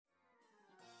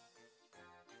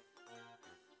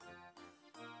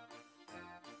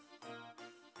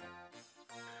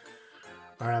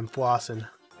Alright, I'm flossing.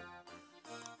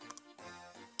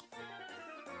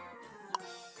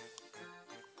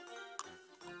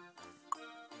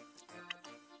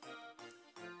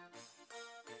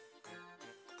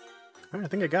 Alright, I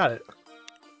think I got it.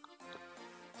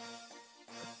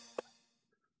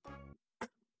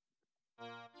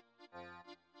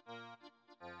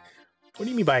 What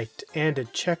do you mean by and to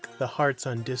check the hearts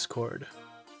on Discord?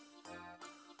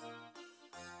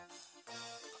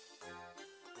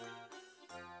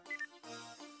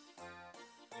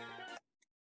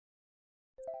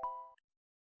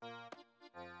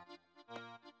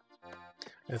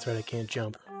 That's right, I can't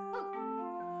jump.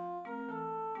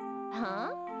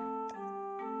 Huh?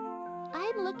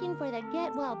 I'm looking for the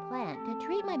get well plant to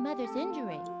treat my mother's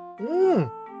injury.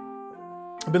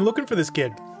 I've been looking for this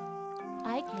kid.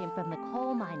 I came from the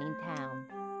coal mining town.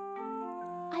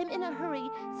 I'm in a hurry,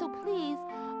 so please,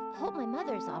 hope my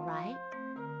mother's all right.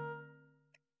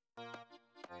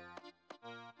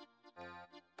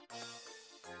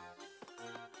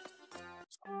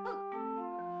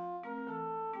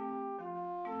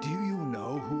 Do you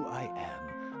know who I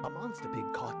am? A monster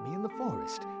pig caught me in the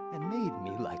forest and made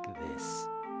me like this.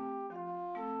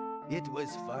 It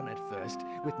was fun at first,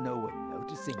 with no one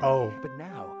noticing me, but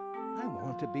now I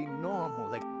want to be normal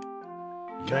like...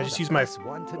 Can I just use my...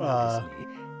 one to notice me.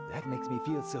 That makes me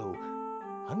feel so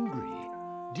hungry.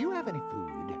 Do you have any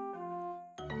food?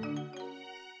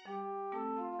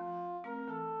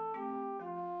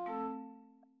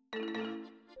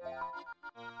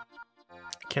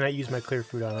 Cannot use my clear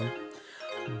food on him.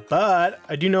 But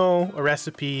I do know a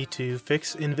recipe to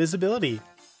fix invisibility.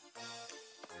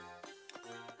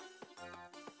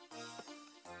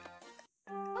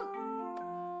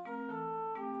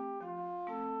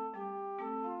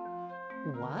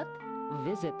 What?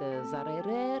 Visitors are a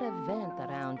rare event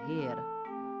around here.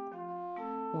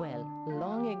 Well,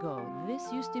 long ago,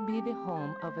 this used to be the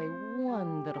home of a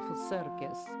wonderful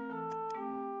circus.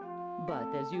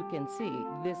 But as you can see,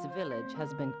 this village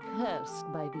has been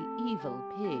cursed by the evil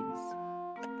pigs.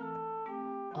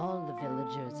 All the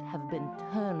villagers have been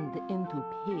turned into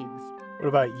pigs. What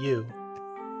about you?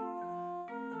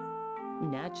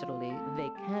 Naturally,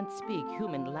 they can't speak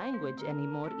human language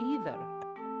anymore either.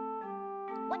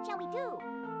 What shall we do?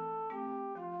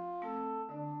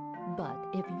 But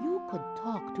if you could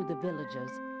talk to the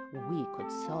villagers, we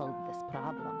could solve this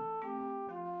problem.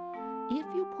 If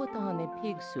you put on a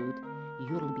pig suit,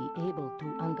 you'll be able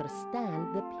to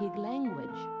understand the pig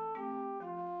language.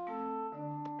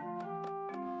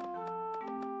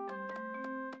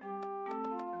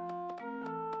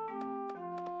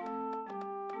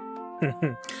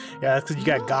 Yeah, that's because you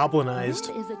got goblinized.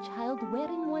 There is a child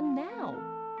wearing one now.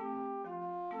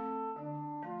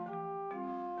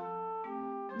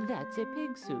 That's a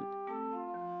pig suit.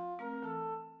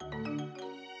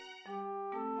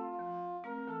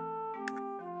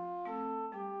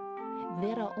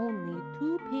 There are only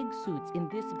 2 pig suits in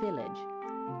this village.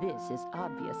 This is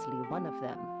obviously one of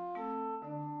them.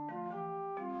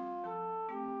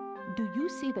 Do you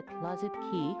see the closet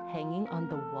key hanging on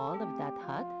the wall of that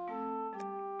hut?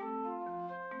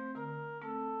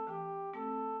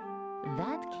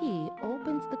 That key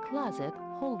opens the closet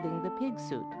holding the pig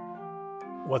suit.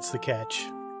 What's the catch?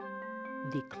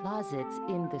 The closet's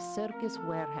in the circus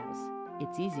warehouse.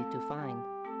 It's easy to find.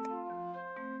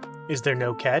 Is there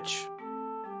no catch?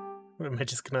 Or am I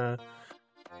just gonna...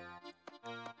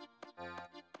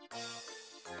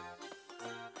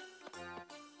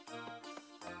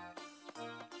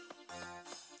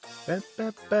 Yep.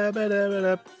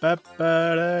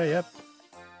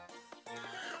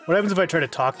 What happens if I try to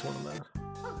talk to one of them?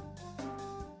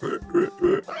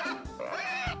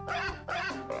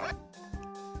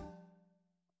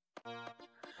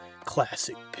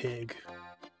 Classic pig.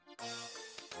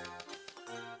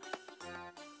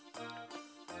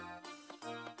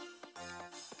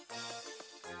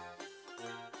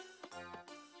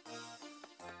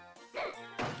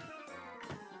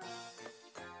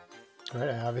 Alright,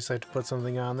 I obviously have to put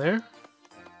something on there.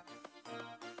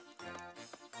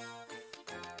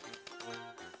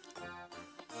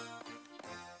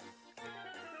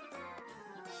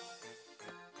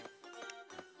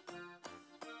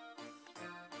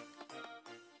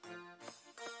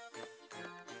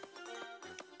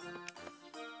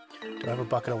 Do I have a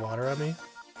bucket of water on me?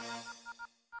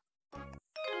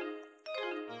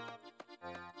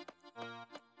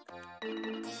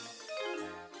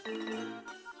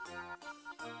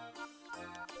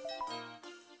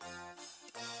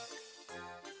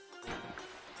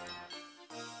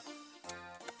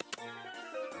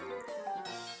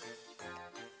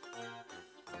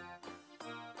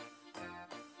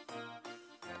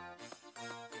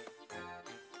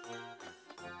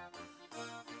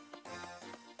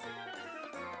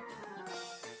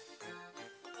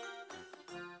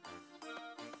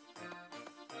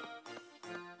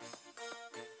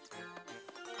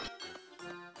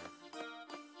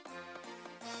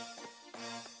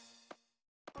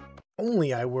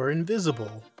 only I were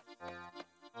invisible.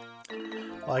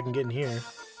 Oh, I can get in here.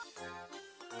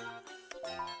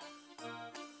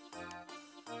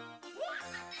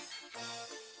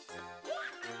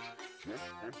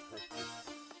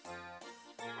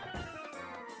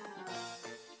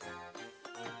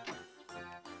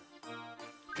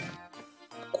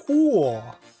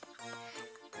 Cool.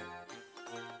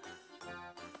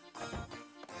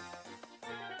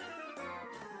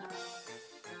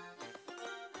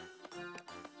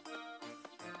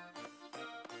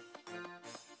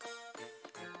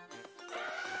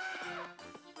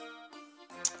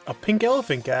 A pink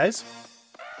elephant, guys.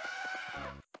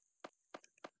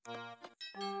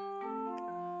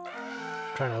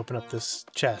 Trying to open up this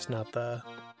chest, not that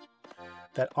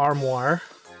armoire.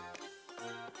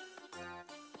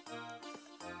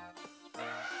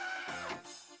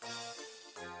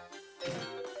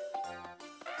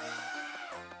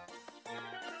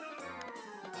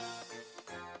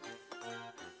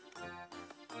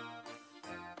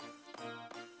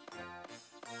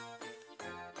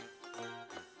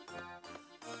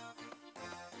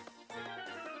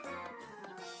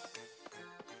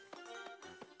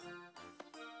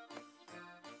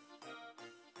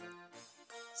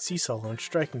 Seesaw launch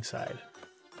striking side.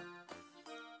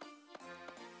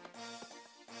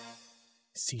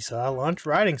 Seesaw launch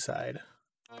riding side.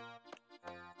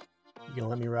 You gonna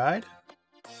let me ride?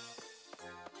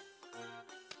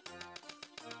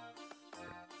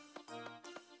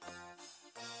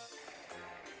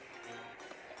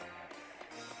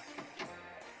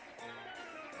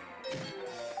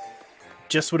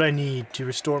 Just what I need to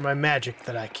restore my magic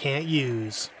that I can't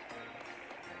use.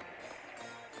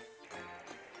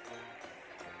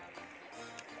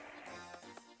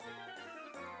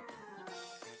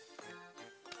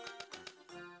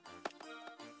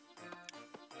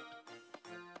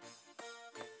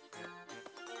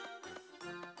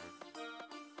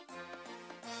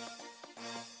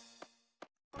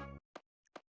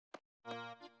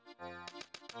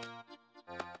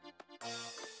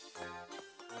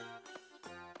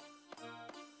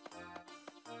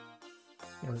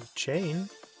 There's a chain.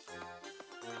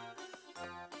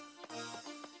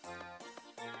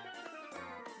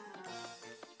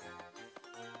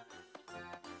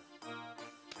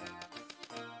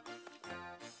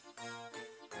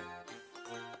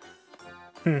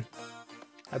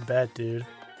 I bet, dude.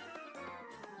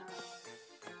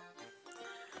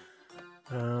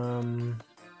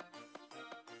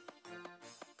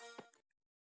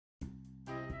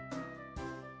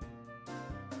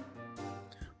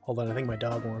 Hold on, I think my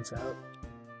dog wants out.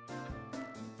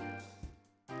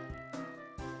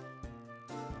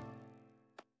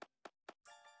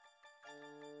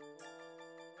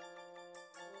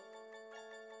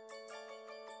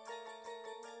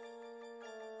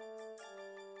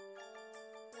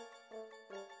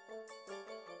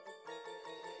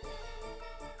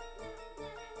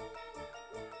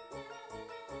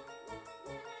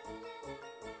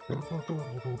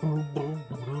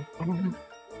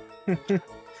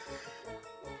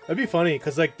 That'd be funny,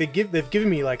 cause like they've given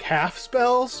me like half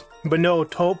spells, but no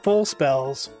full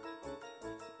spells.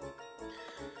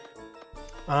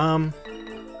 I'm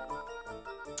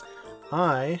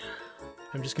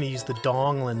just gonna use the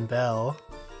Donglin Bell.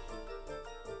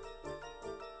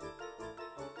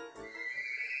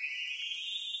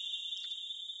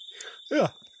 Yeah,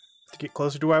 to get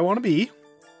closer to where I want to be.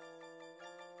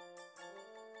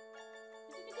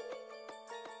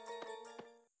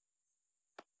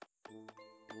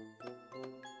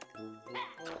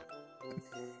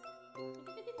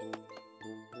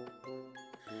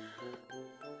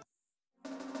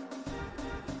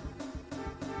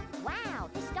 Wow,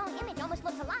 this stone image almost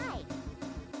looks alive.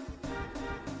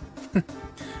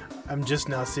 I'm just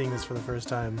now seeing this for the first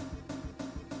time.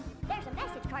 There's a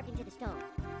message carved into the stone.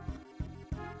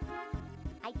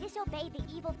 I disobeyed the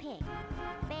evil pig,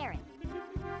 Baron.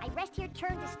 I rest here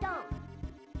turned to stone.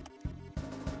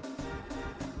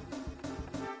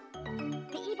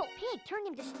 The evil pig turned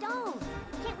him to stone.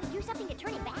 Can't we do something to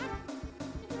turn him back?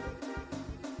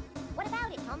 What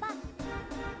about it, Tomba?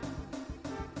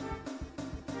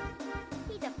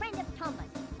 He's a friend of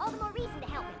Tomba's. All the more reason to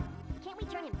help him. Can't we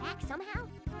turn him back somehow?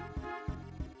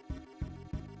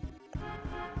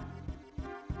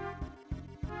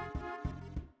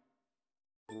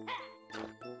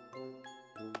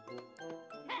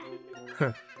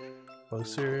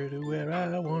 Closer to where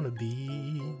I want to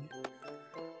be.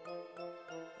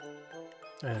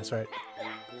 Yeah, that's right.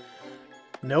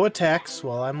 No attacks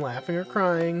while I'm laughing or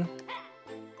crying.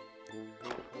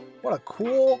 What a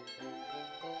cool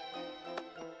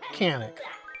mechanic.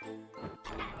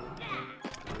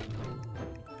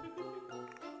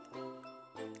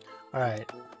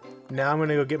 Alright. Now I'm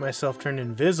gonna go get myself turned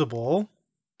invisible.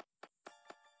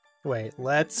 Wait,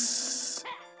 let's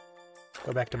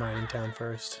go back to Mining Town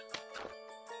first.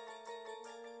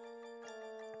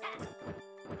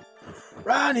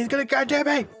 Run! He's gonna goddamn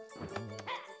me!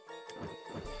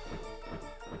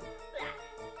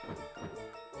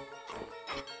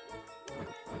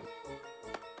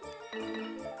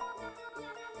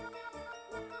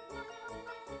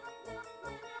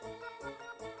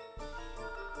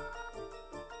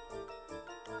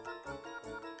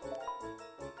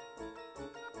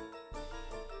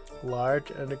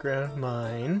 Large underground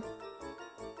mine.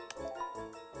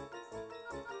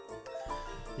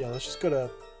 Yeah, let's just go to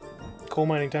coal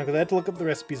mining town because I had to look up the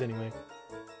recipes anyway.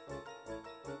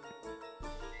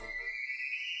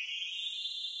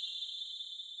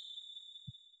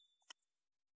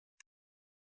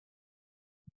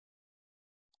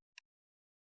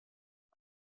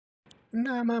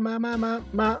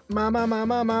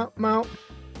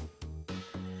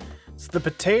 It's the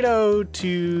potato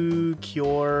to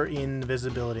cure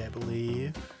invisibility, I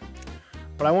believe.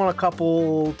 But I want a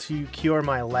couple to cure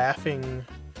my laughing,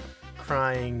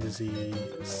 crying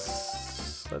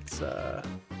disease. Let's, if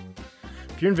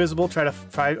you're invisible, try to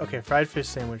fried fish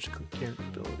sandwich, cure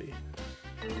invisibility.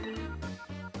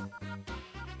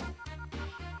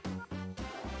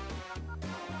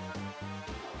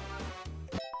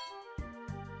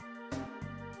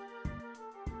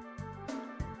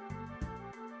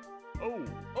 Oh,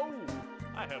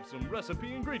 I have some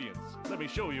recipe ingredients. Let me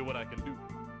show you what I can do.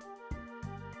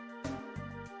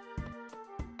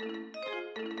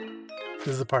 This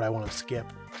is the part I want to skip.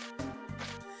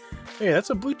 Hey,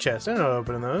 that's a blue chest. I know how to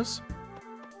open those.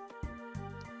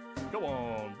 Go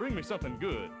on, bring me something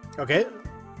good. Okay.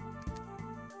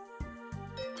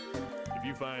 If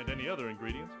you find any other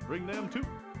ingredients, bring them too.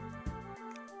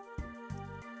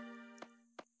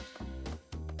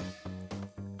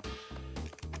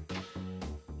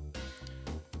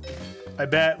 I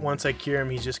bet once I cure him,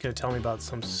 he's just gonna tell me about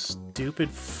some stupid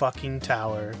fucking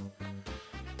tower.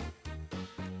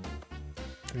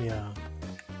 Yeah.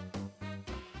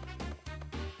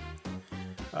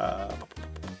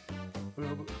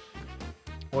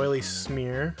 Oily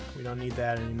smear. We don't need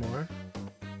that anymore.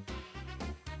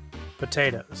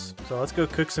 Potatoes. So let's go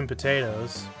cook some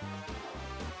potatoes.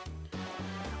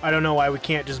 I don't know why we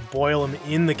can't just boil them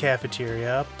in the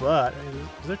cafeteria, but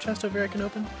is there a chest over here I can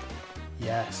open?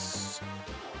 Yes.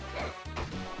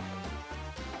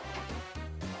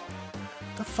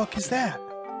 The fuck is that?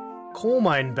 Coal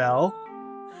mine bell?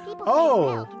 People Oh! say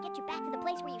the bell can get you back to the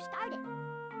place where you started.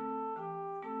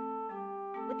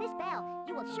 With this bell,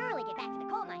 you will surely get back to the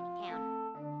coal mining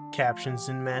town. Captions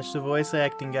didn't match the voice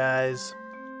acting, guys.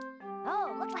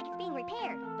 Oh, looks like it's being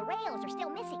repaired. The rails are still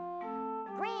missing.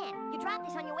 Gran, you dropped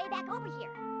this on your way back over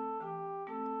here.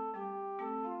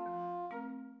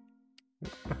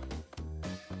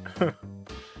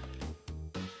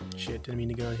 Shit, didn't mean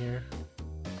to go in here.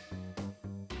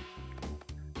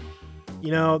 You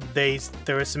know, there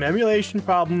were some emulation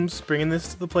problems bringing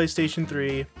this to the PlayStation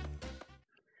 3.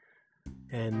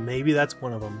 And maybe that's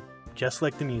one of them. Just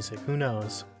like the music, who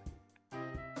knows?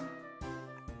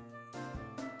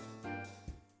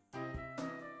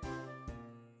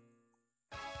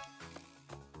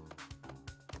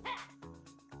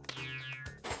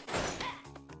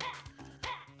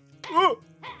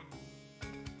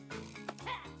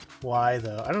 Why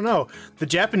though? I don't know. The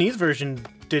Japanese version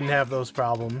didn't have those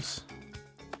problems.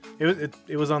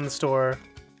 It was on the store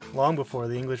long before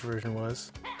the English version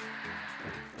was.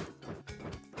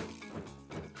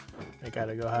 I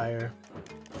gotta go higher.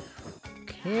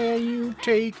 Can you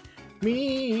take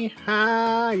me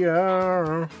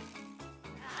higher?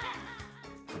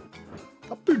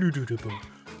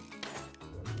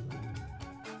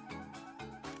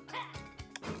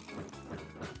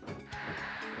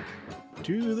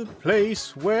 To the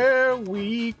place where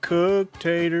we cook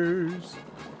taters.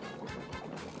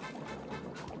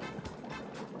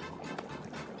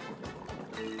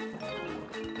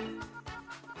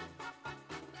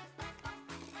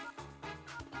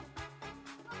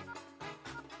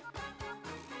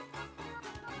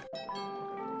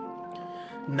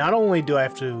 Not only do I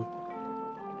have to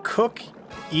cook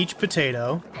each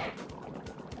potato,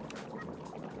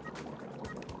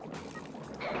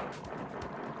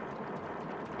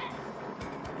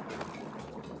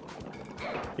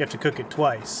 you have to cook it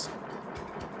twice.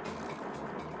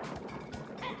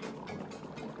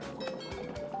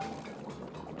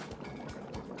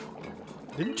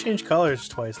 Didn't change colors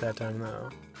twice that time though.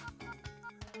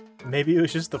 Maybe it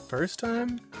was just the first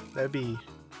time? That'd be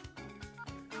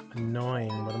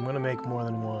annoying, but I'm gonna make more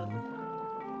than one.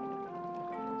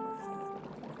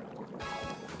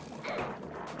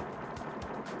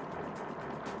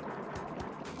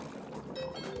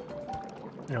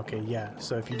 Okay, yeah.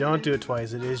 So if you don't do it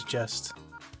twice, it is just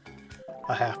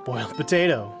a half-boiled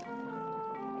potato.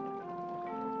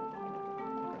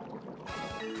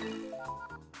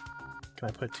 Can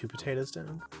I put 2 potatoes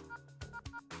down?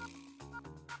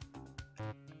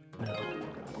 No.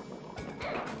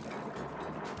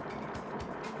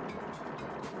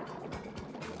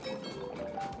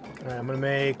 Alright, I'm gonna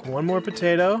make 1 more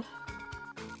potato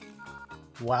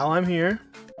while I'm here.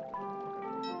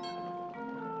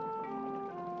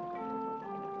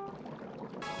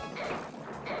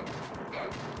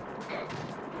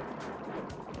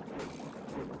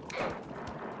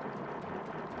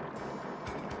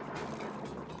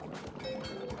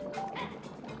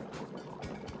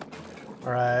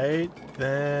 Alright,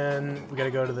 then we gotta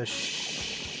go to the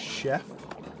chef.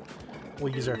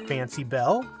 We'll use our fancy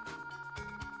bell.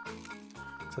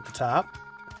 It's at the top.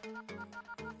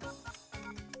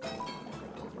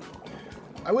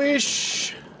 I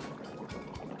wish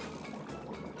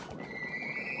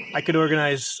I could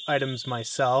organize items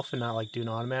myself and not like do an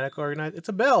automatic organize. It's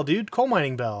a bell, dude. Coal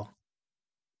mining bell.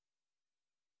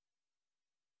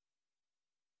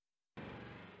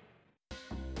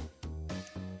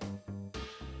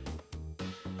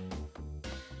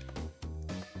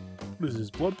 What is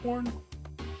this, Bloodborne?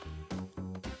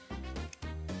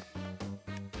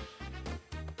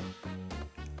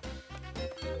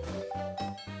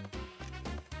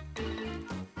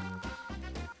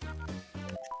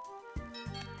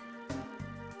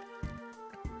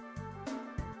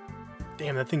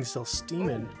 Damn, that thing's still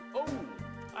steaming. Oh,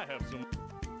 I have some.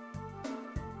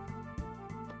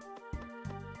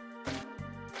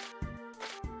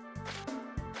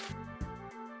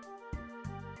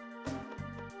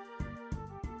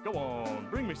 Go on,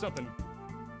 bring me something.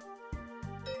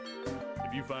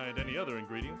 If you find any other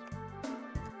ingredients.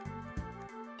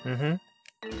 Mm-hmm.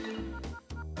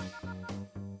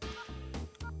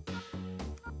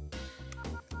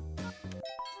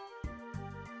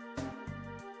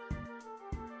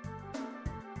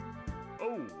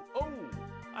 Oh,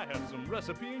 I have some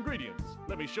recipe ingredients.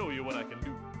 Let me show you what I can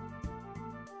do.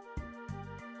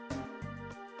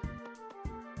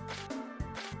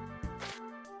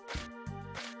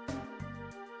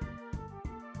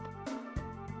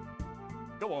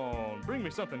 Go on, bring me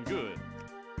something good.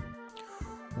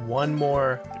 1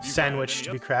 more sandwich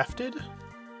to be crafted.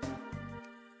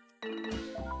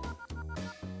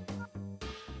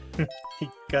 He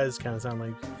does kind of sound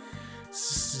like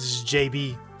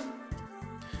JB.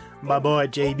 My boy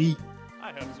JB.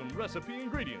 I have some recipe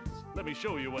ingredients. Let me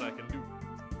show you what I can do.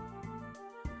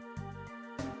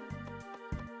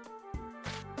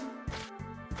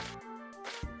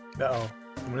 Uh-oh.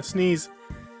 I'm gonna sneeze.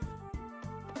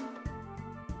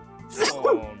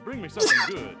 Come on, bring me something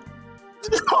good.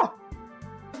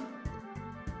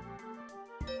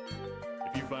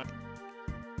 If you find...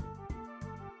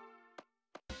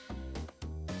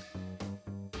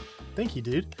 Thank you,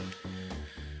 dude.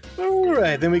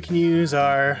 Alright, then we can use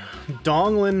our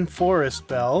Donglin Forest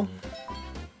Bell.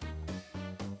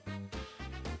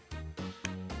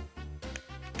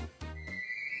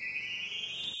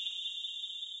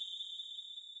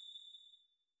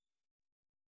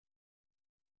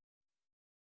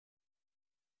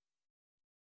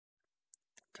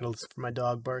 Gotta listen for my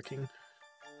dog barking.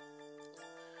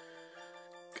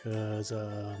 Cause,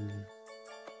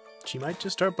 she might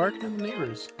just start barking at the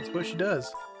neighbors. That's what she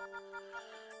does.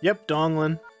 Yep,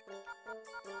 Donglin.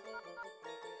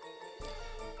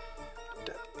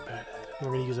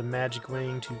 We're gonna use a magic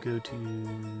wing to go to...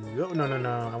 Oh, no, no,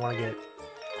 no. I want to get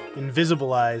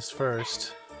invisibilized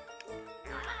first.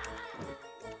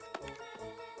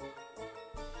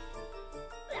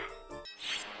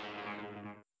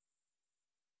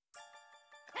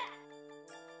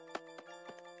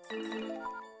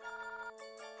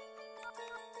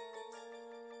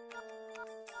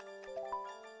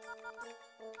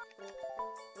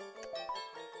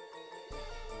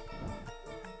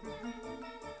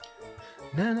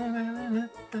 Na, na, na, na, na,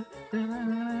 na, na, na,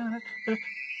 na, na.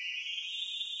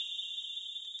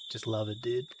 Just love it,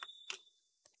 dude.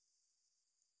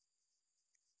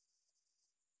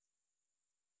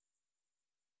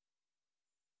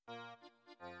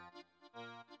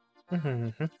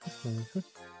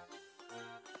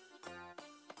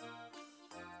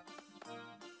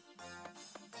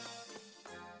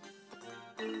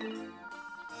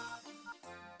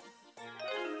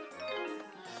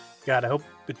 God, I hope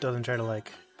it doesn't try to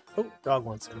like... Oh, dog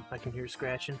wants him. I can hear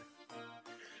scratching.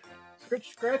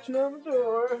 Scratching on the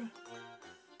door.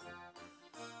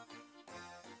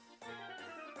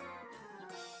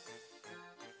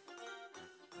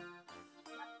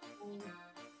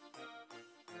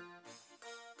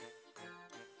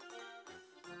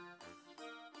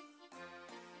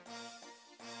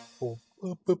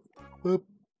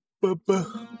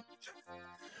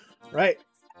 Right.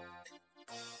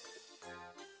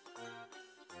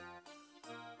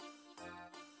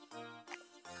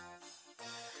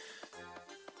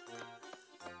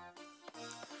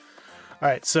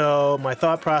 Alright, so my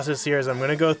thought process here is I'm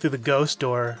gonna go through the ghost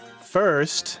door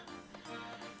first,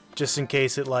 just in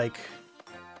case it, like,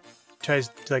 tries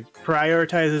to, like,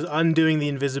 prioritizes undoing the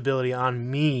invisibility on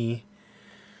me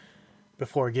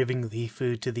before giving the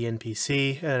food to the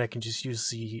NPC, and I can just use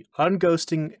the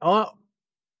unghosting,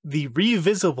 the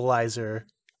revisibilizer.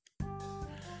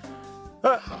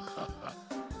 I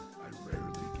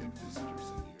rarely get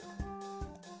visitors in here.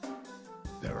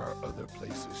 There are other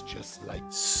places just like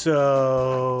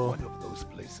So... one of those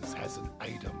places has an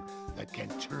item that can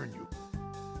turn you.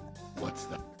 What's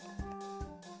that?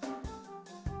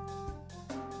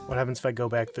 What happens if I go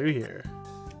back through here?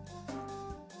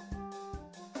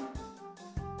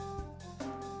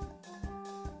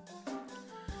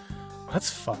 That's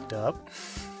fucked up.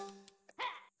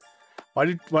 Why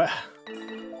did... what?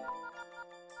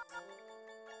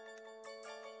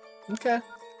 Okay.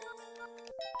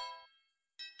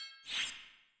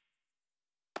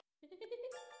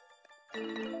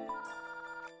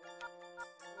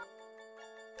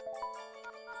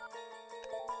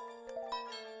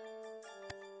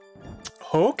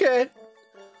 Okay.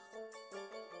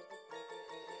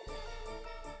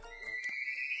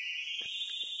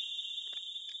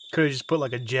 Could have just put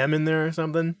like a gem in there or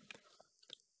something.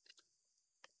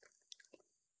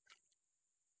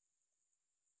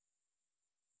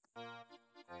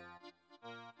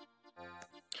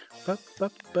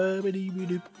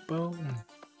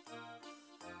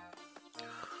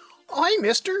 Oh, hey,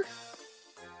 mister.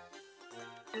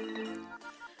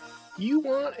 You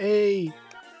want a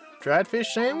dried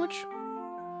fish sandwich?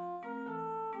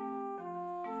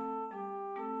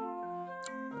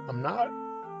 I'm not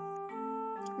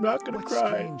gonna What cry.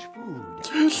 strange food.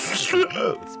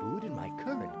 It's food in my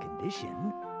current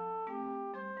condition.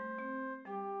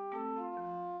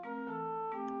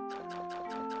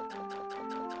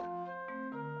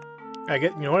 You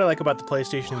know what I like about the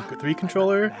PlayStation 3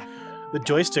 controller? The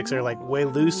joysticks are like way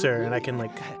looser, and I can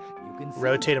like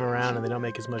rotate them around, and they don't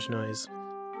make as much noise.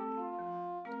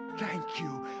 Thank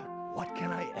you. What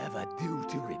can I ever do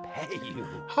to repay you?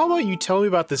 How about you tell me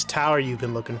about this tower you've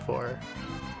been looking for?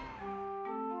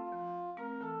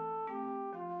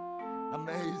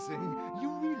 Amazing. You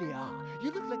really are.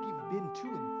 You look like you've been to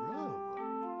and fro.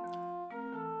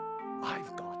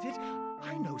 I've got it.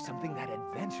 I know something that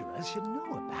adventurers should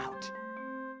know about.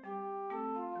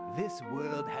 This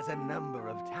world has a number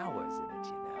of towers in it,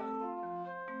 you know.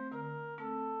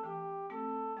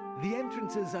 The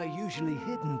entrances are usually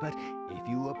hidden, but if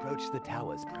you approach the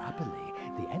towers properly,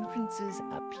 the entrances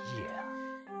appear.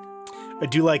 I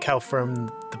do like how firm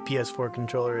the PS4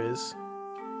 controller is.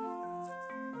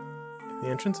 The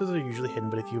entrances are usually hidden,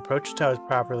 but if you approach the towers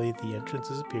properly, the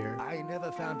entrances appear. I never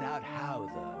found out how,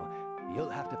 though. You'll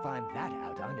have to find that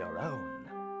out on your own.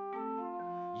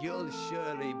 You'll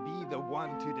surely be the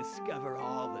one to discover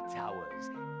all the towers.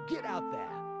 Get out there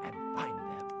and find them.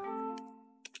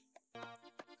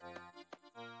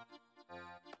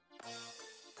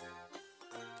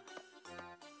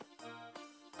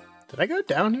 Did I go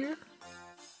down here?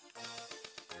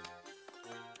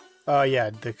 Oh yeah,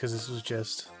 because this was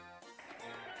just...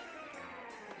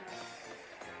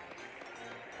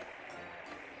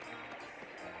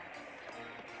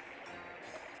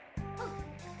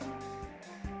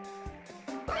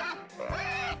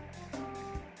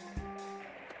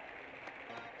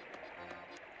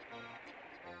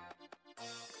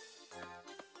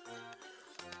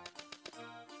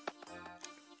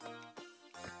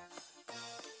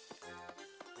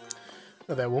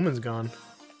 Oh, that woman's gone.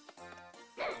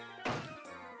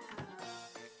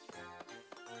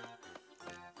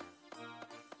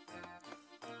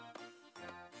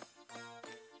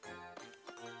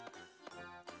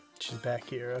 She's back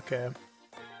here, okay.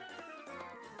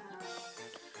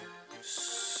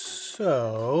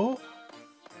 So...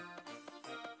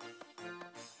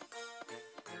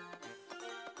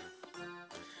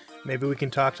 maybe we can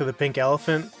talk to the pink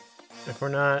elephant if we're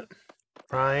not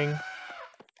crying.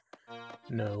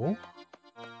 No.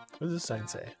 What does this sign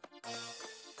say?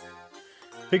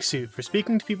 Pig suit. For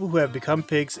speaking to people who have become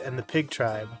pigs and the pig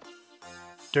tribe.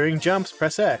 During jumps,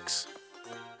 press X.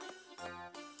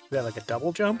 Is that like a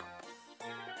double jump?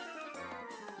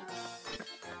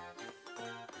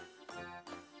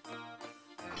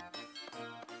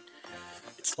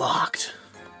 It's locked.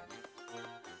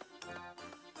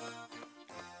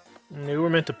 Maybe we're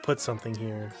meant to put something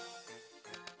here.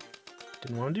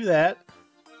 Didn't want to do that.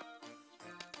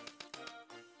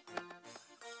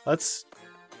 Let's...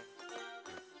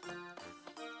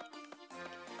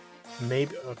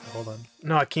 Maybe... Okay, hold on.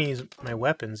 No, I can't use my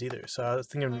weapons either, so I was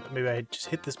thinking maybe I just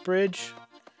hit this bridge.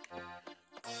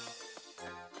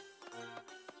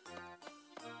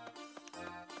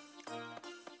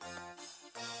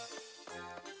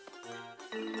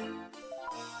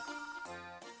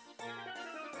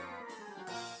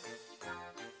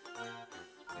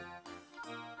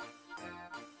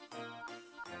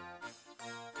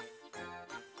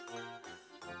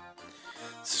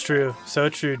 It's true. So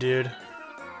true, dude.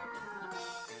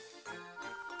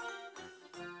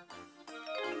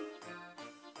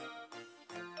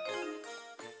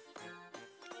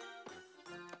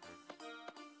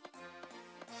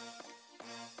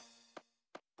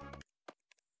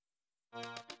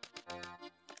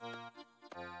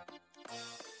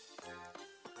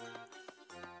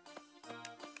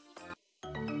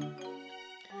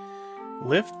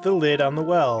 Lift the lid on the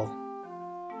well.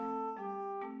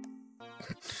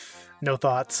 No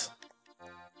thoughts.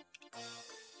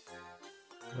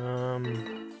 Let's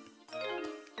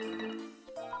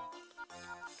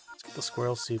get the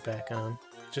squirrel suit back on.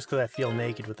 Just because I feel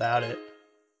naked without it.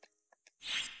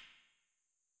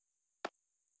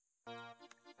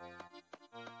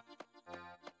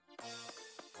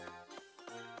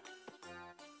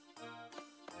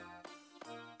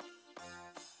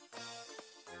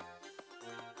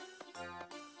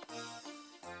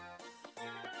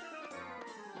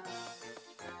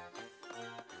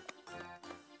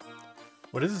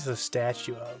 What is this a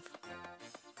statue of?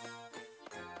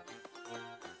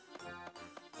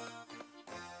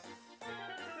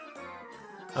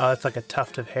 Oh, it's like a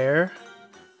tuft of hair.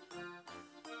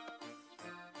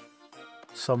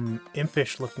 Some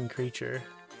impish looking creature.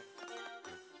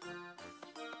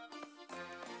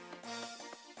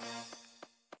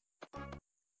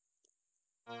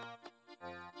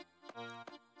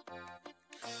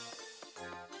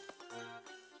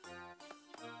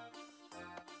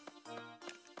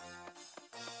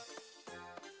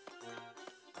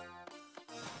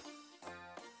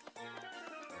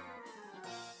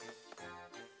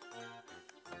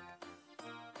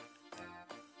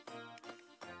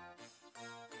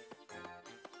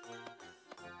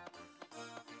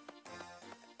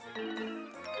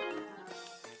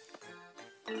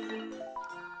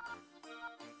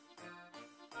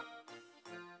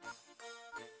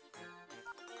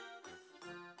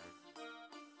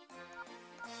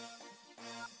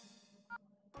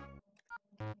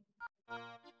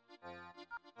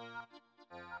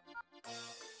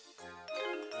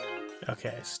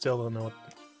 Okay, I still don't know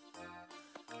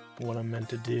what I'm meant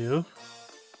to do.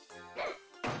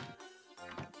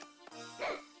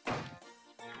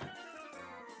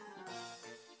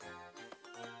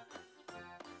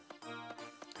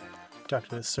 Talk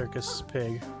to the circus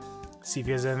pig. See if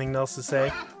he has anything else to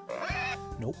say.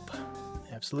 Nope.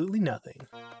 Absolutely nothing.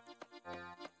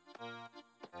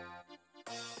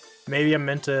 Maybe I'm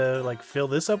meant to, like, fill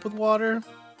this up with water?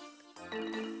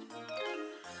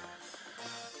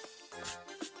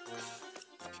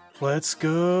 Let's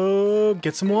go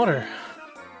get some water.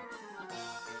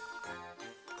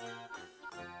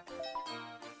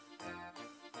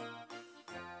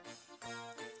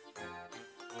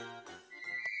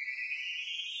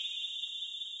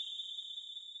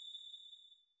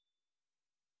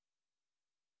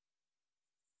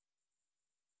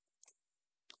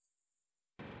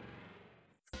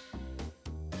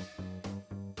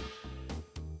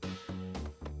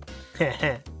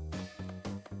 Heh.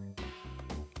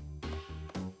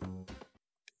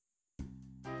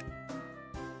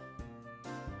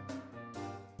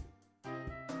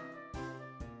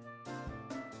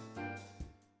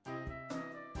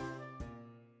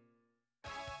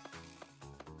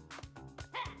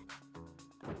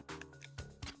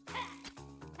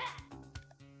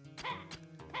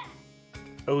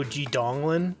 OG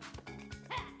Donglin?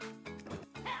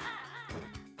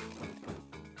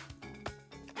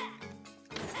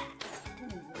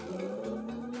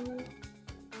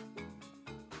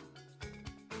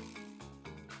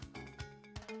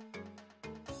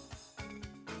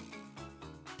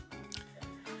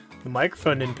 The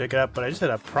microphone didn't pick it up, but I just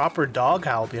had a proper dog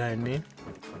howl behind me.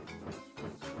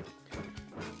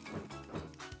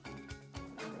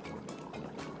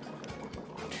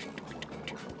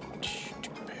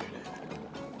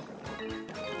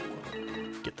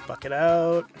 Get the bucket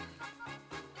out.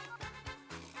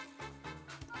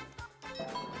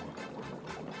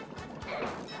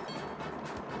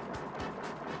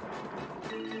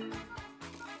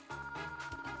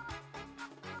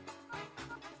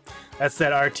 That's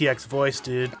that RTX voice,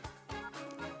 dude.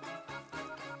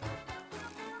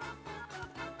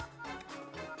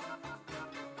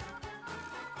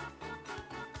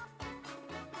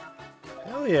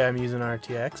 Hell yeah, I'm using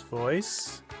RTX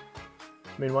voice.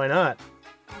 I mean, why not?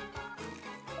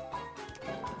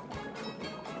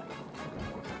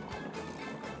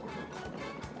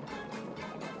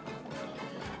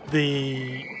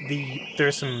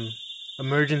 There's some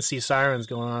emergency sirens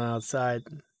going on outside.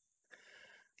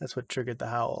 That's what triggered the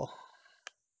howl.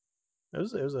 It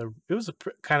was a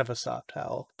kind of a soft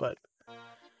howl, but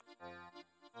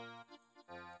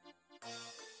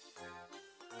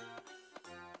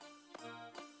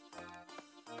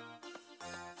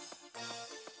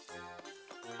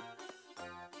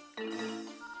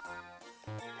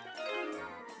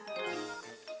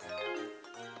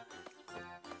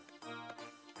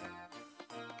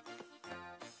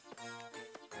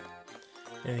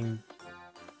anything.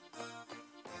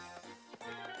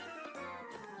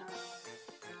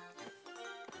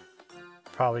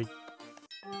 Probably,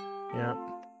 yeah.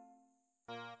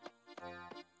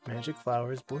 Magic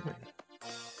flowers blooming.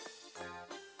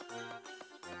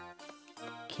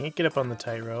 Can't get up on the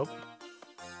tightrope.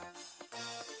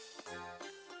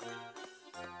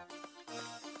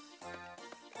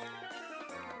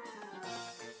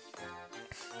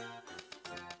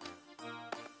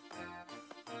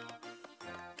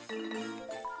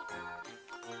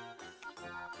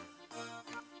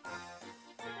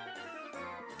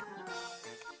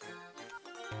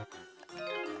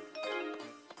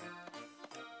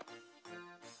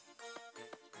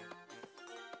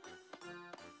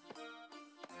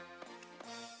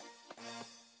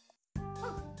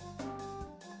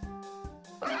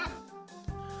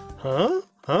 Huh?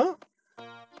 Huh?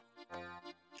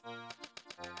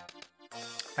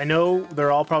 I know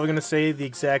they're all probably going to say the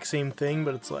exact same thing,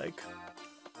 but it's like,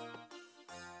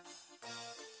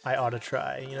 I ought to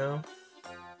try, you know?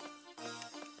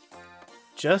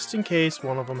 Just in case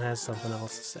one of them has something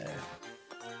else to say.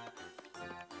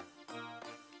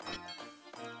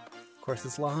 Of course,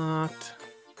 it's locked.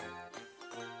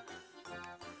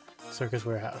 Circus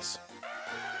Warehouse.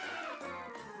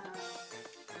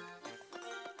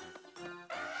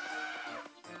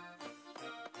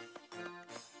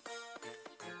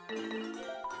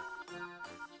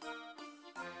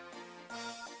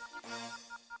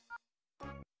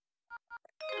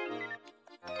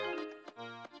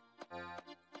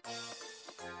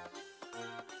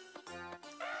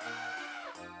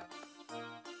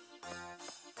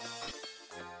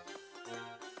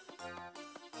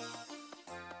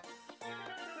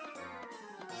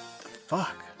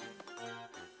 Fuck.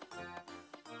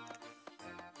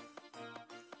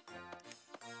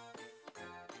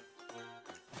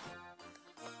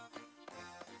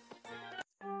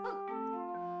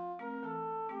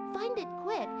 Find it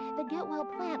quick. The Get Well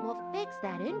plant will fix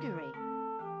that injury.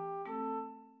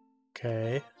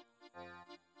 Okay.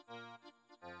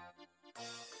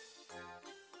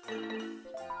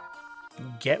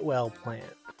 Get Well plant.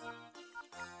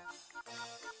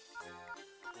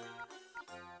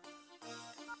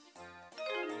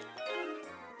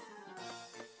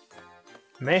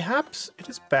 Mayhaps it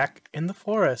is back in the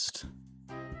forest.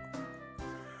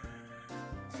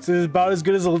 This is about as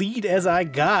good as a lead as I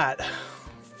got.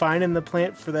 Finding the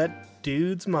plant for that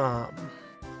dude's mom.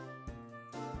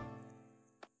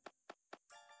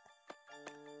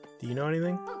 Do you know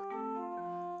anything?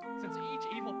 Since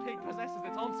each evil pig possesses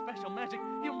its own special magic,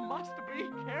 you must be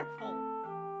careful.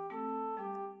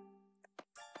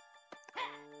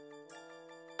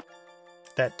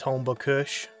 That Tomba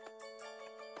Kush.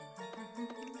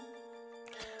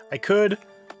 I could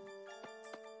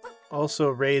also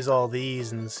raise all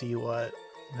these and see what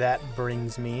that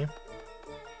brings me.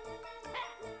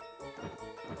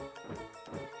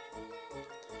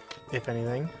 If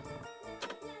anything.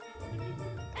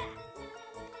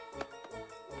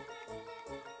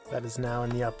 That is now in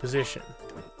the up position.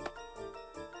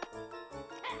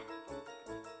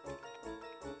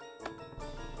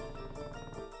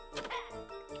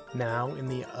 Now in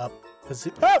the up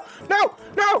position. Oh! No!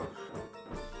 No!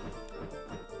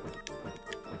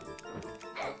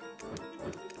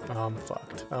 Oh, I'm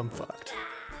fucked. I'm fucked.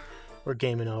 We're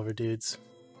gaming over, dudes.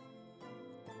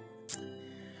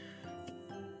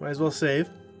 Might as well save.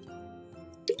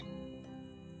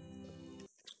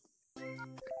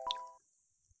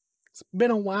 It's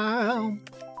been a while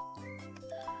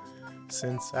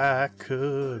since I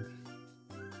could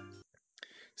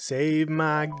save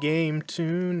my game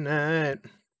tonight.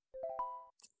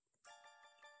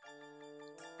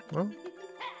 Well.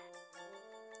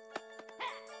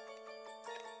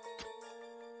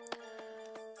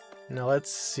 Now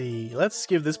let's see. Let's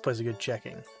give this place a good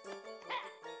checking.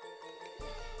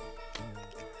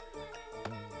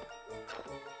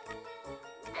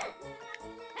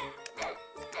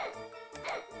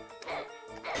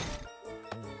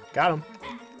 Got him.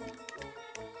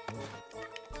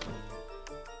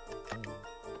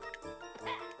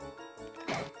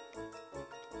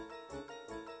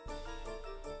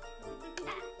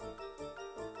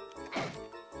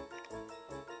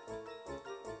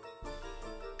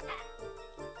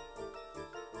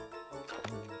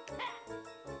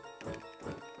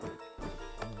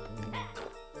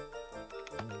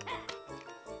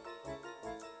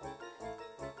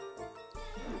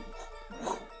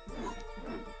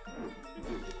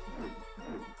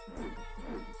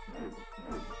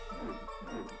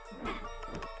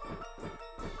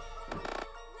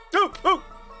 Oh, oh!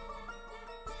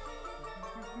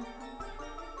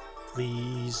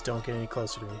 Please don't get any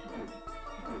closer to me.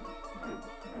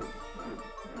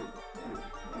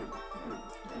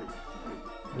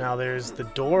 Now there's the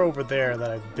door over there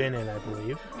that I've been in, I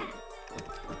believe.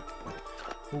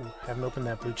 Ooh, haven't opened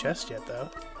that blue chest yet, though.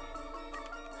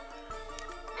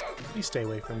 Please stay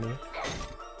away from me.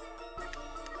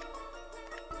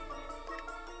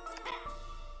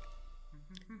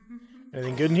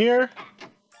 Anything good in here?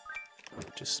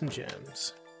 Just some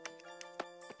gems.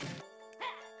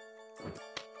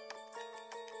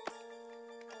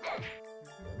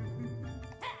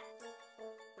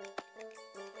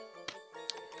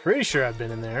 Pretty sure I've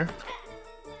been in there.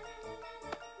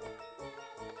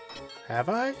 Have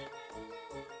I?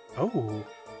 Oh.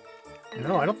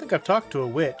 No, I don't think I've talked to a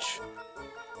witch.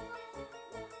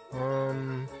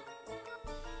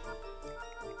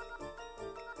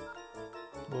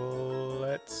 Well,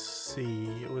 let's see.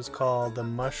 It was called the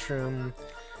mushroom...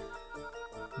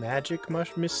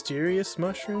 Mysterious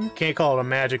mushroom? Can't call it a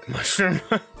magic mushroom.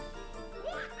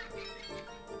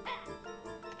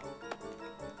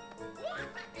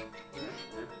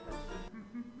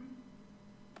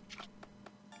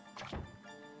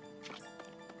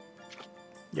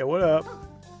 Yeah, what up?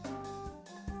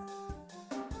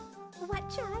 What,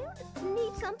 child?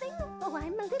 Need something? Oh,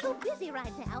 I'm a little busy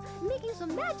right now, making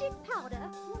some magic powder.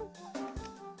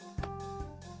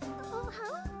 Oh,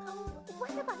 huh? Oh,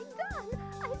 what have I done?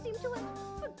 I seem to have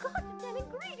forgotten an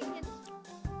ingredient.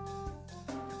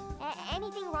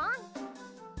 Anything wrong?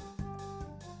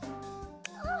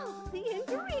 Oh, the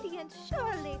ingredient,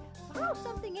 surely. Throw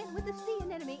something in with the sea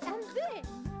anemone, and then...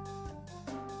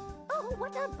 Oh,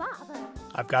 what a bother.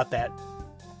 I've got that.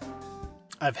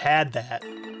 I've had that.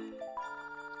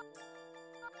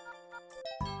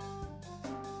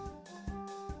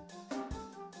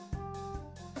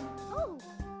 Oh,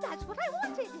 that's what I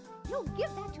wanted. You'll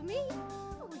give that to me.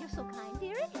 Oh, you're so kind,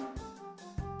 dearie.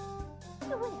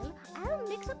 Well, I'll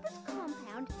mix up this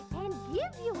compound and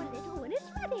give you a little when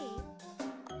it's ready.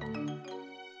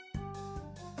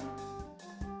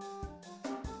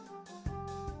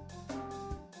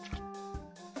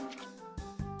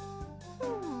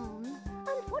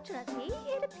 Unfortunately,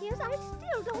 it appears I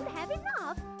still don't have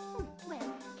enough.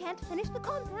 Well, can't finish the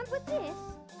compound with this.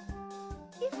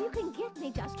 If you can get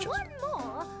me just one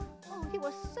more. Oh, you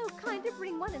were so kind to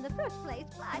bring one in the first place,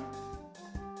 but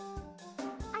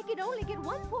I could only get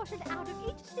one portion out of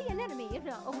each sea anemone, you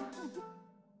know.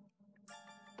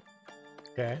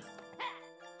 Okay.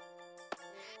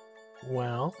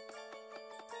 Well.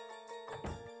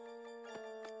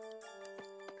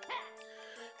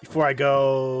 Before I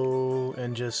go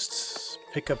and just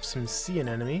pick up some sea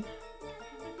anemone.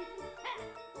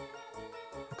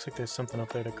 Looks like there's something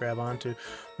up there to grab onto. I'm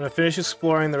gonna finish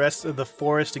exploring the rest of the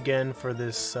forest again for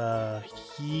this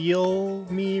heal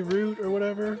me root or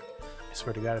whatever. I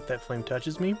swear to God, if that flame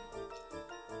touches me.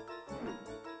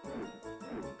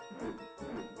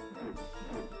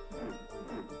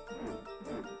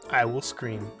 I will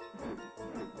scream.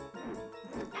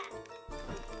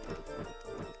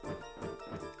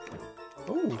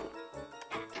 Ooh.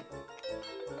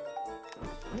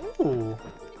 Ooh.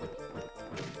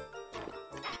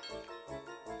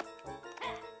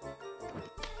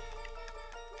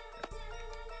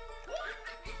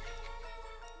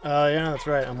 Yeah, that's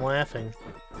right. I'm laughing.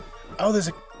 Oh,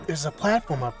 there's a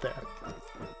platform up there.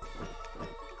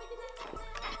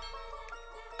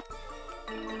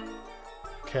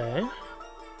 Okay.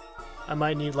 I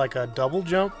might need like a double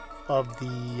jump of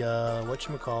the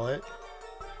whatchamacallit.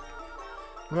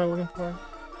 What am I looking for?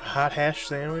 A hot hash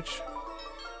sandwich?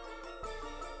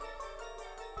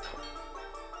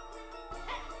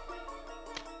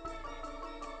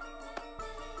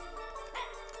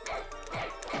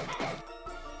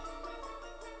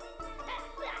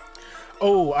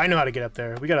 Oh, I know how to get up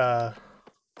there. We gotta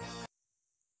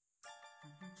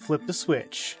flip the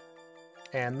switch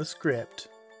and the script.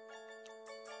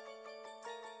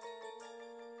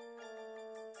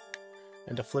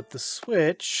 And to flip the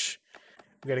switch,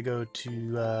 we gotta go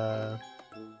to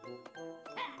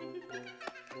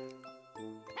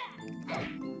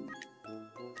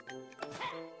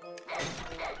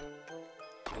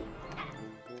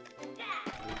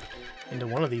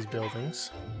into one of these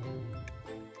buildings.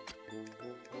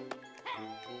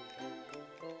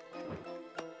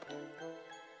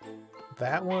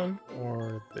 That one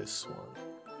or this one?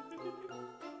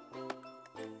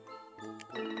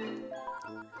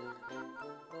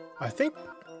 I think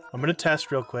I'm gonna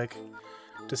test real quick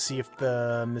to see if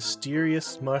the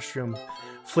mysterious mushroom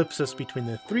flips us between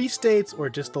the 3 states or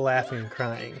just the laughing and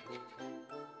crying.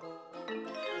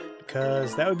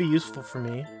 Because that would be useful for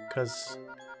me, because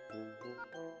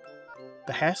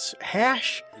the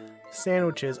hash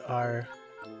sandwiches are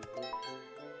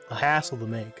a hassle to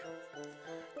make.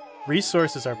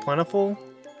 Resources are plentiful.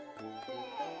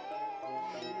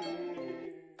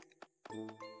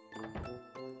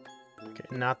 Okay,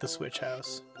 not the switch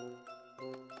house.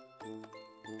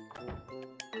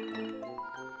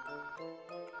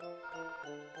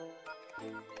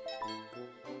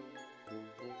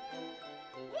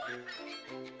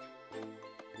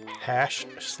 Hash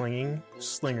slinging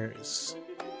slingers.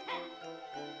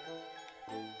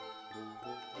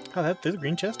 Oh, there's a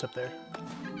green chest up there.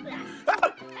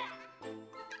 Ah!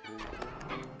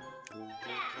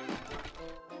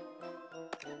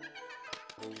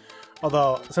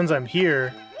 Although, since I'm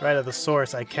here, right at the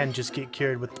source, I can just get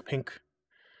cured with the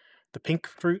pink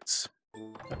fruits.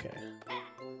 Okay.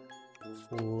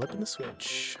 Flipping the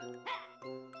switch.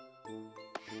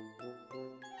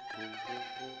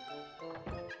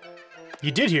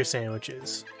 You did hear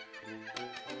sandwiches.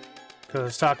 Because I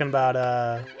was talking about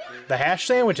the hash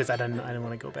sandwiches. I didn't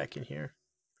want to go back in here.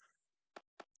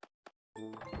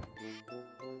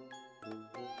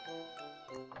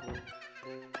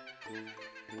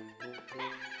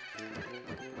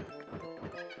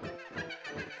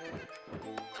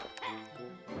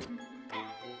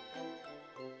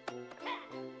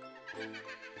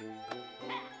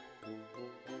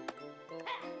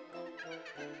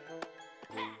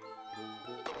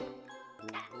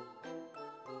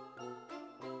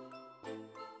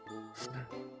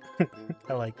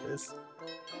 I like this.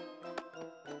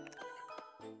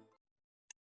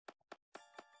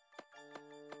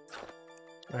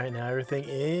 Alright, now everything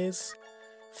is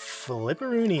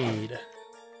flipperoonied.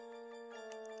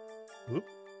 Whoop.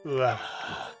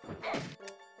 Ah.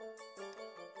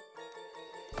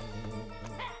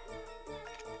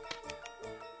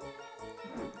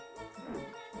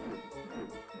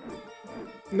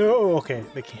 No, okay,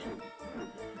 they can't.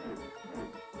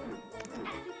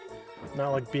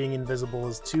 Not like being invisible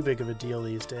is too big of a deal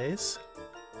these days.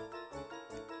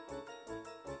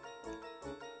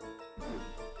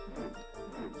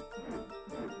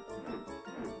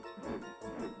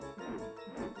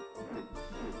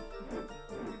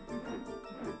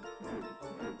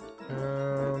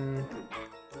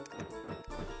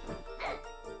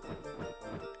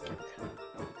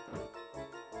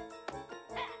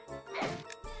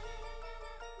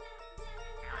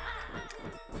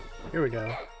 Here we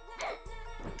go.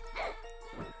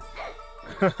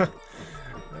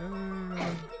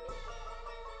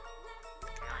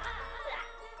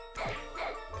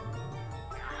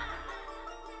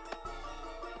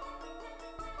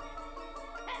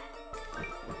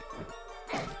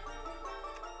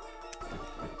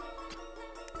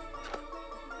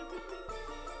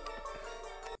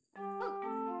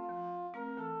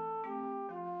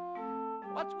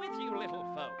 What's with you little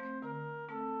folk?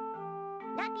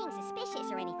 Not being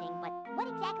suspicious or anything, but what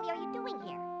exactly are you doing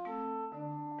here?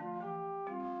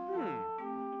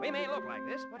 We may look like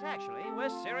this, but actually, we're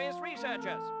serious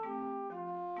researchers.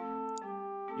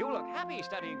 You look happy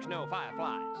studying snow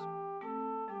fireflies.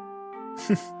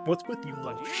 What's with you But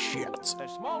little you, shits? the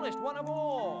smallest one of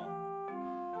all.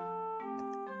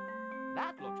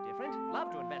 That looks different. Love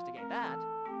to investigate that.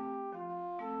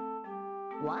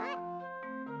 What?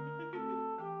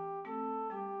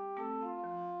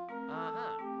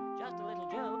 Uh-huh. Just a little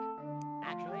joke.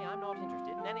 Actually, I'm not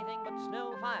interested in anything but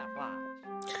snow fireflies.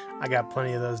 I got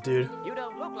plenty of those, dude. You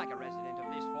don't look like a resident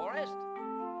of this forest.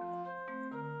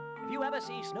 If you ever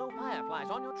see snow fireflies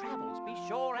on your travels, be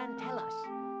sure and tell us.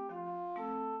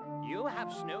 You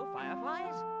have snow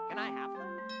fireflies? Can I have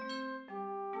them?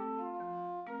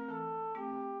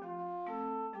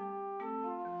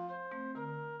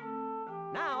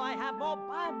 Now I have more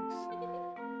bugs.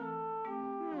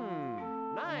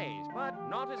 Nice, but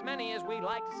not as many as we'd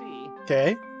like to see.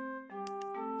 Okay.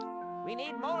 We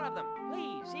need more of them.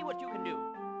 Please, see what you can do.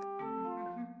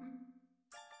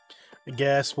 I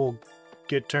guess we'll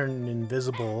get turned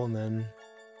invisible and then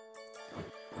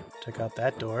check out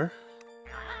that door.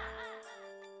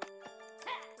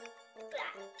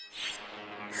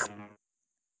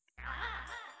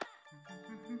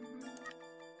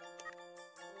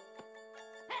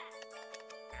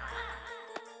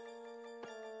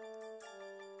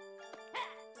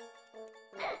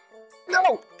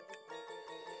 Ow!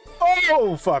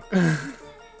 Oh, fuck. It's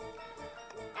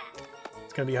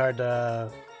gonna be hard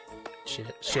to...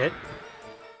 Shit.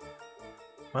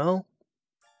 Well...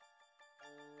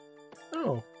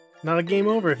 Oh. Not a game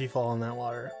over if you fall in that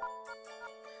water.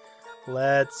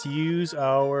 Let's use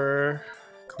our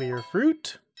clear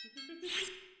fruit.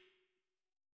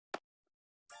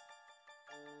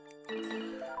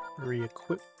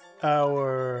 Re-equip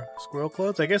our squirrel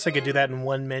clothes. I guess I could do that in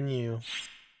one menu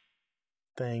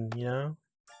thing, you know?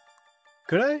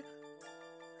 Could I?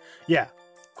 Yeah.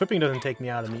 Equipping doesn't take me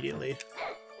out immediately.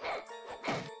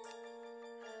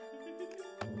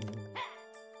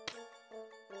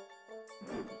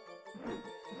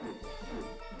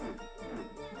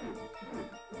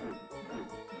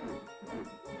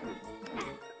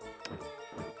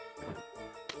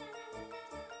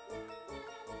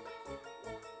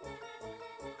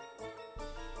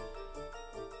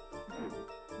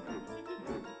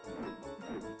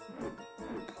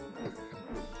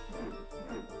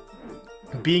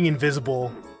 Being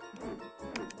invisible,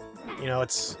 you know,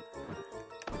 it's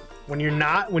when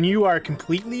you are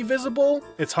completely visible,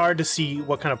 it's hard to see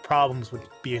what kind of problems would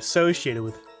be associated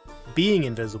with being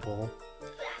invisible,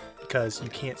 because you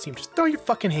can't seem to just throw your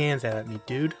fucking hands at me,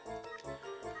 dude.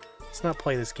 Let's not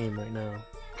play this game right now.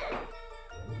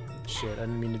 Shit, I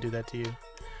didn't mean to do that to you. I'm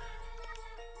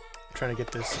trying to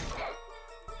get this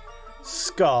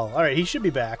skull. Alright, he should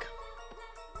be back.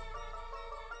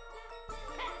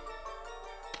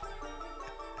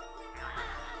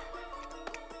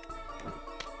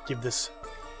 Give this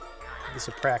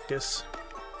a practice.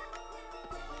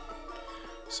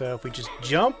 So if we just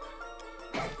jump,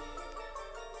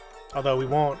 although we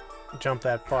won't jump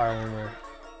that far when we're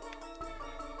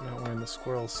not wearing the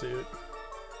squirrel suit.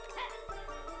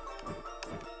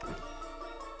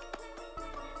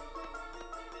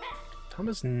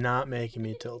 Tomba's not making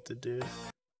me tilted, dude.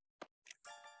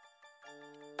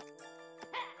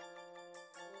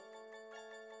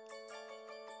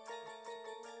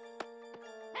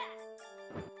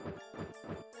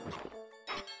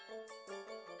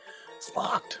 It's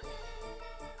locked.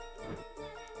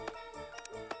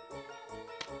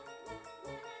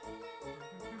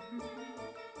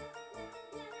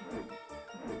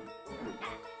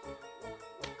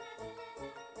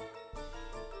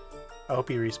 I hope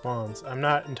he respawns. I'm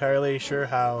not entirely sure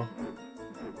how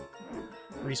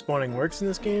respawning works in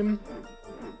this game.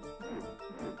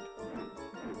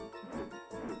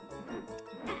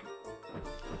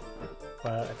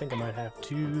 But I think I might have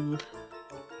to...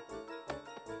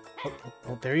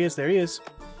 Oh, there he is, there he is.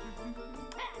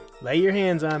 Lay your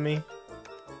hands on me.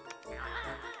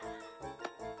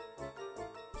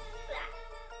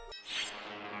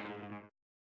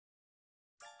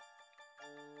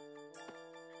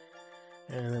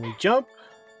 And then we jump.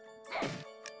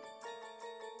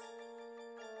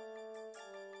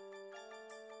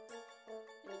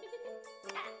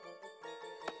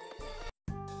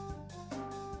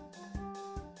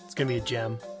 It's gonna be a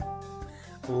gem.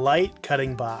 Light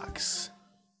cutting box.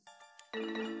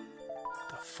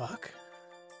 The fuck?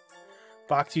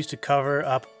 Box used to cover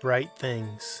up bright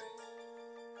things.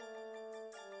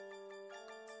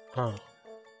 Huh.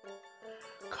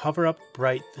 Cover up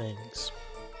bright things.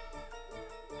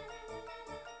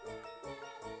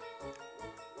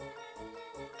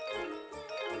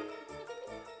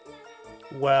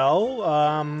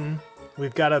 Well,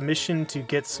 we've got a mission to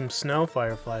get some snow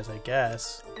fireflies, I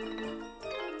guess.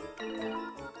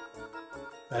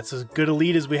 That's as good a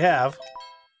lead as we have.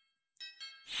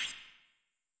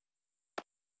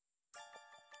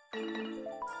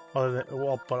 Other than,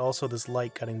 well, but also this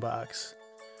light cutting box.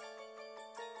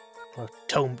 Or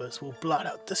Tombas will blot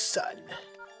out the sun.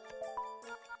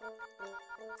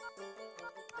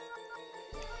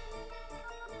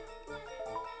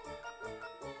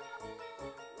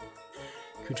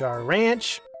 Kujar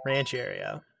Ranch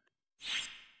area.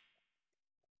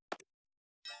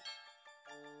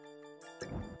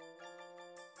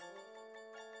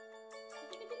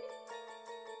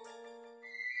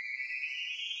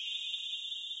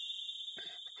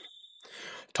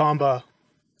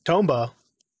 Tomba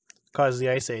caused the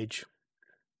Ice Age.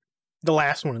 The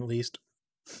last one, at least.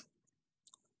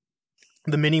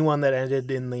 The mini one that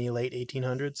ended in the late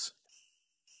 1800s.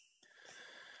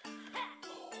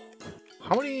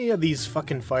 How many of these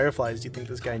fucking fireflies do you think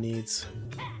this guy needs?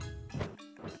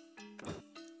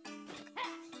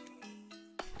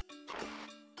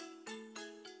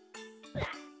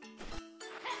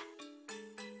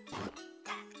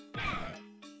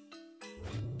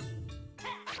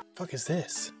 Fuck is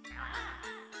this?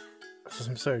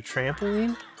 Some sort of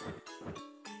trampoline?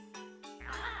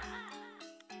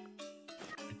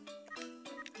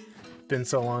 been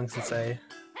so long since I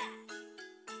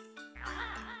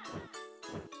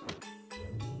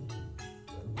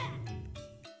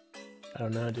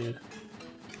don't know, dude.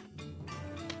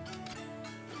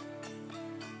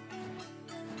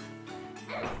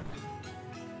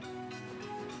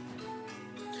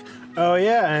 Oh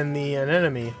yeah, and the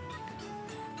anemone.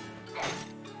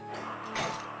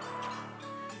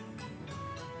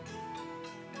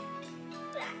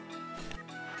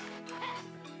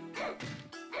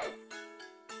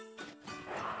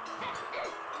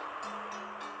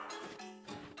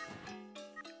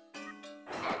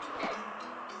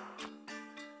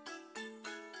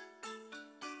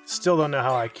 Still don't know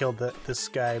how I killed this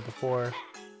guy before.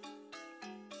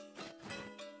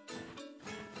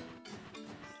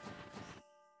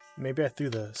 Maybe I threw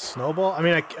the snowball? I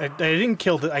mean, I didn't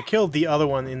kill the... I killed the other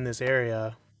one in this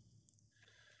area.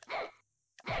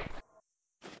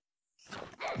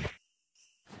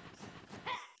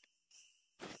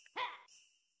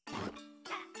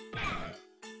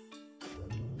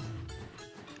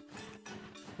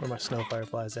 Where are my snow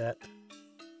fireflies at?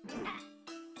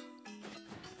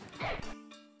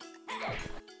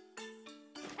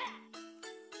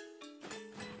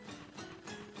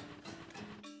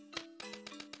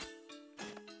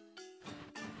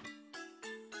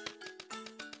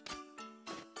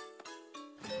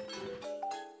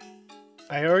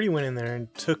 I already went in there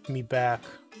and took me back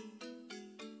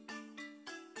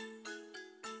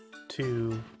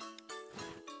to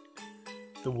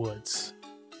the woods,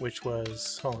 which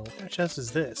was... Hold on, what kind of chest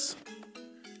is this?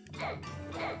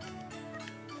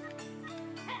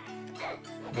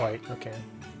 White, okay.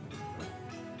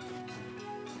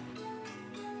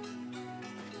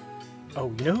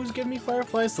 Oh, you know who's giving me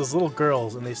fireflies? Those little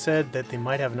girls, and they said that they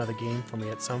might have another game for me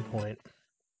at some point.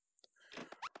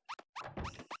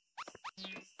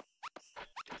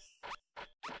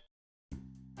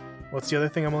 What's the other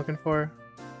thing I'm looking for?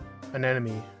 An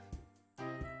enemy.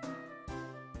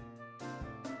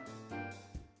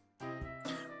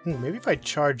 Ooh, maybe if I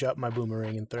charge up my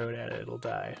boomerang and throw it at it, it'll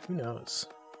die. Who knows?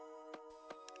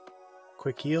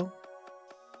 Quick heal?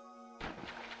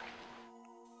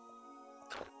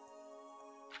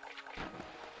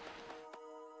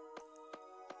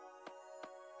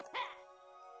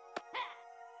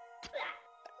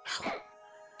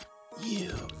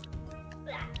 You.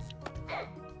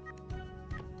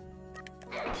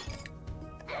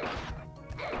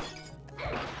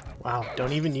 Wow,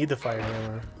 don't even need the fire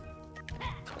hammer.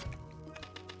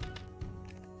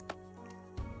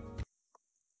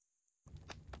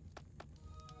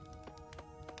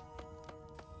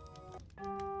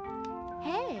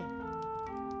 Hey!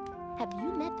 Have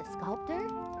you met the sculptor?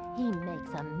 He makes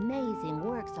amazing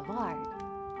works of art.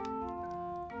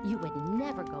 You would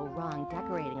never go wrong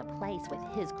decorating a place with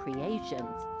his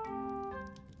creations.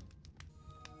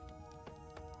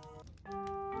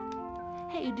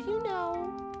 Hey, do you know?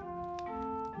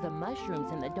 The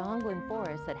mushrooms in the Dongling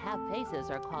forest that have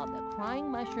faces are called the crying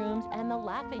mushrooms and the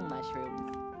laughing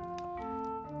mushrooms.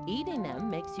 Eating them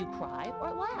makes you cry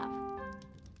or laugh.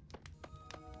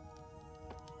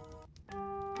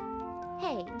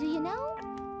 Hey, do you know?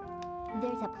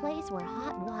 There's a place where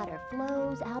hot water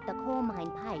flows out the coal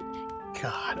mine pipe.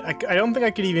 God, I don't think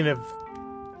I could even have...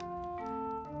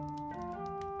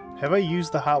 Have I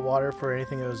used the hot water for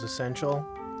anything that was essential?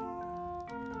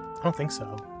 I don't think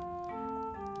so.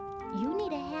 You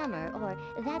need a hammer, or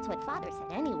that's what Father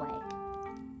said anyway.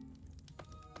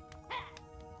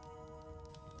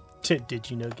 Did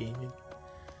you know gaming?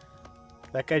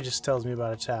 That guy just tells me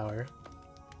about a tower.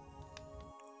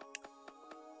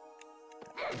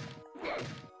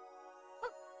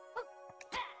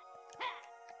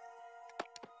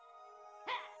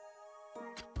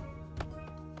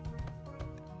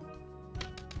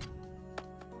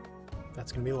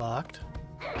 That's gonna be locked.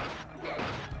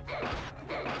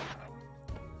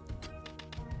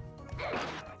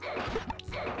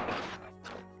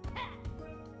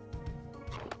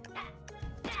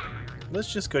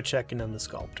 Let's just go check in on the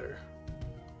sculptor.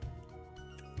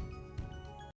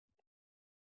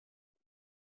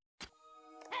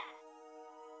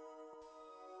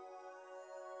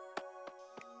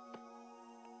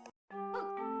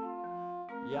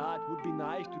 Yeah, it would be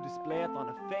nice to display it on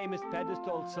a famous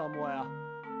pedestal somewhere.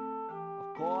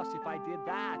 Of course, if I did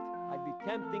that, I'd be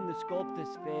tempting the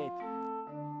sculptor's fate.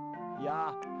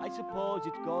 Yeah, I suppose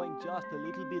it's going just a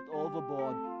little bit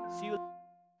overboard. See you.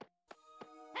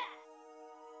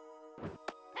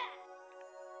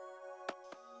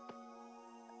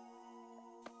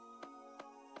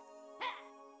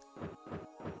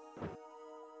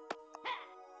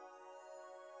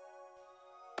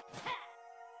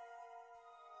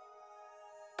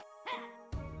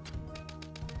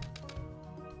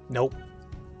 Nope.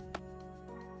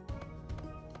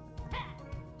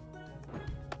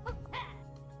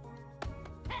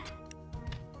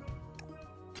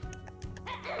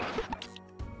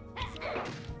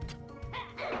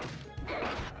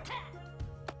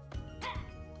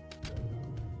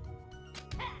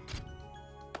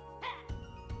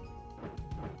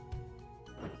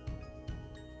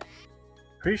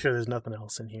 Pretty sure there's nothing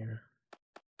else in here.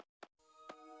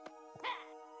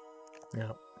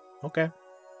 Yeah. Okay.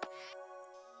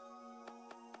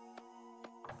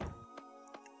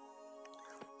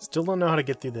 Still don't know how to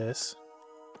get through this.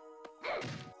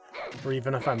 Or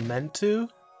even if I'm meant to.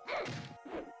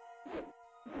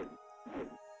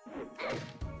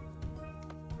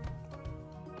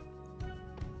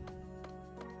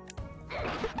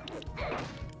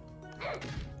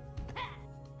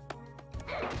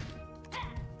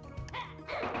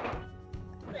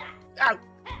 Ow!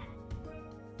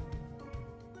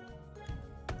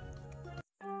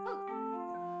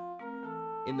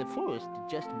 In the forest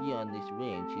just beyond this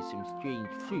ranch is some strange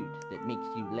fruit that makes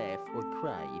you laugh or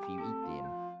cry if you eat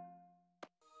them.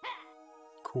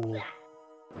 Cool.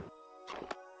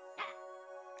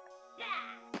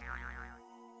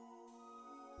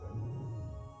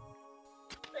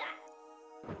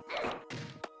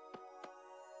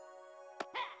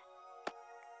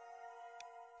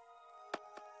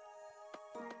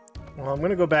 Well, I'm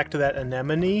gonna go back to that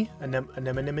anemone,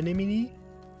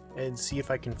 and see if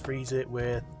I can freeze it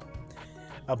with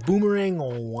a boomerang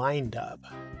wind-up.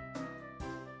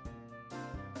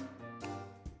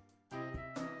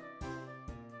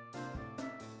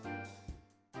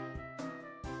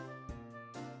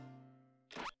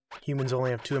 Humans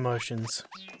only have two emotions: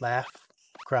 laugh,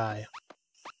 cry.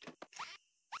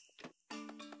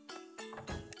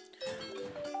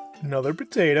 Another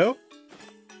potato.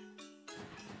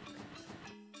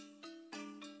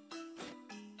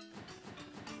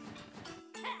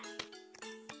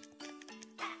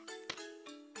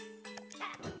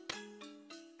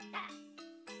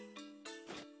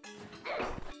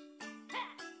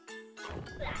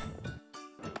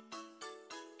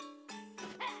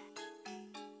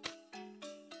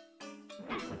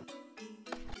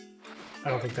 I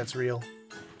don't think that's real.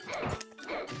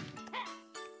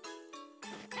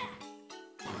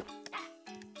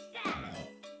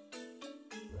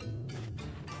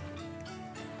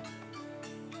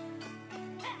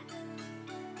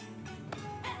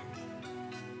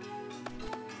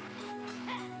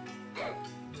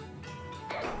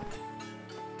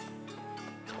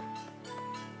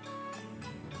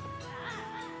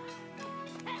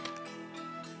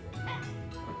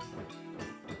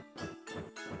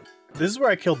 This is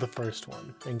where I killed the first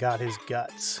one and got his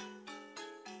guts.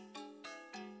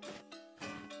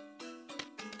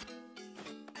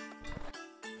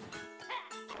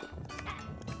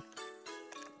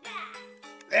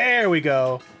 There we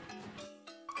go.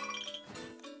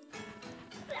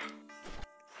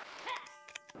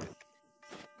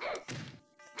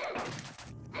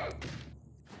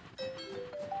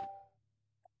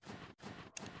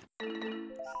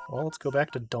 Well, let's go back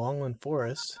to Donglan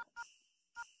Forest.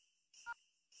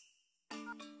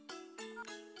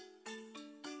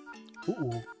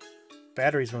 Ooh,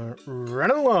 batteries are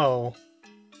running low.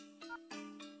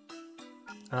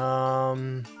 What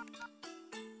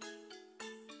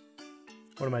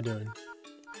am I doing?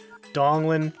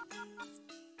 Donglan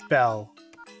Bell.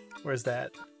 Where's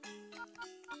that?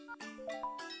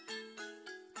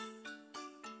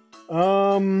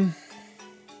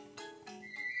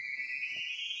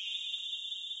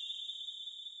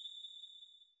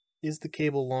 Is the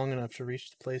cable long enough to reach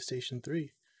the PlayStation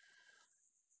 3?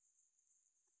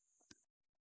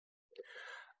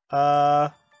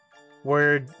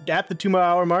 We're at the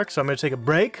 2-hour mark, so I'm going to take a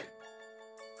break.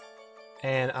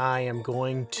 And I am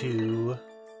going to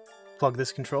plug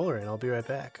this controller in. I'll be right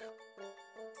back.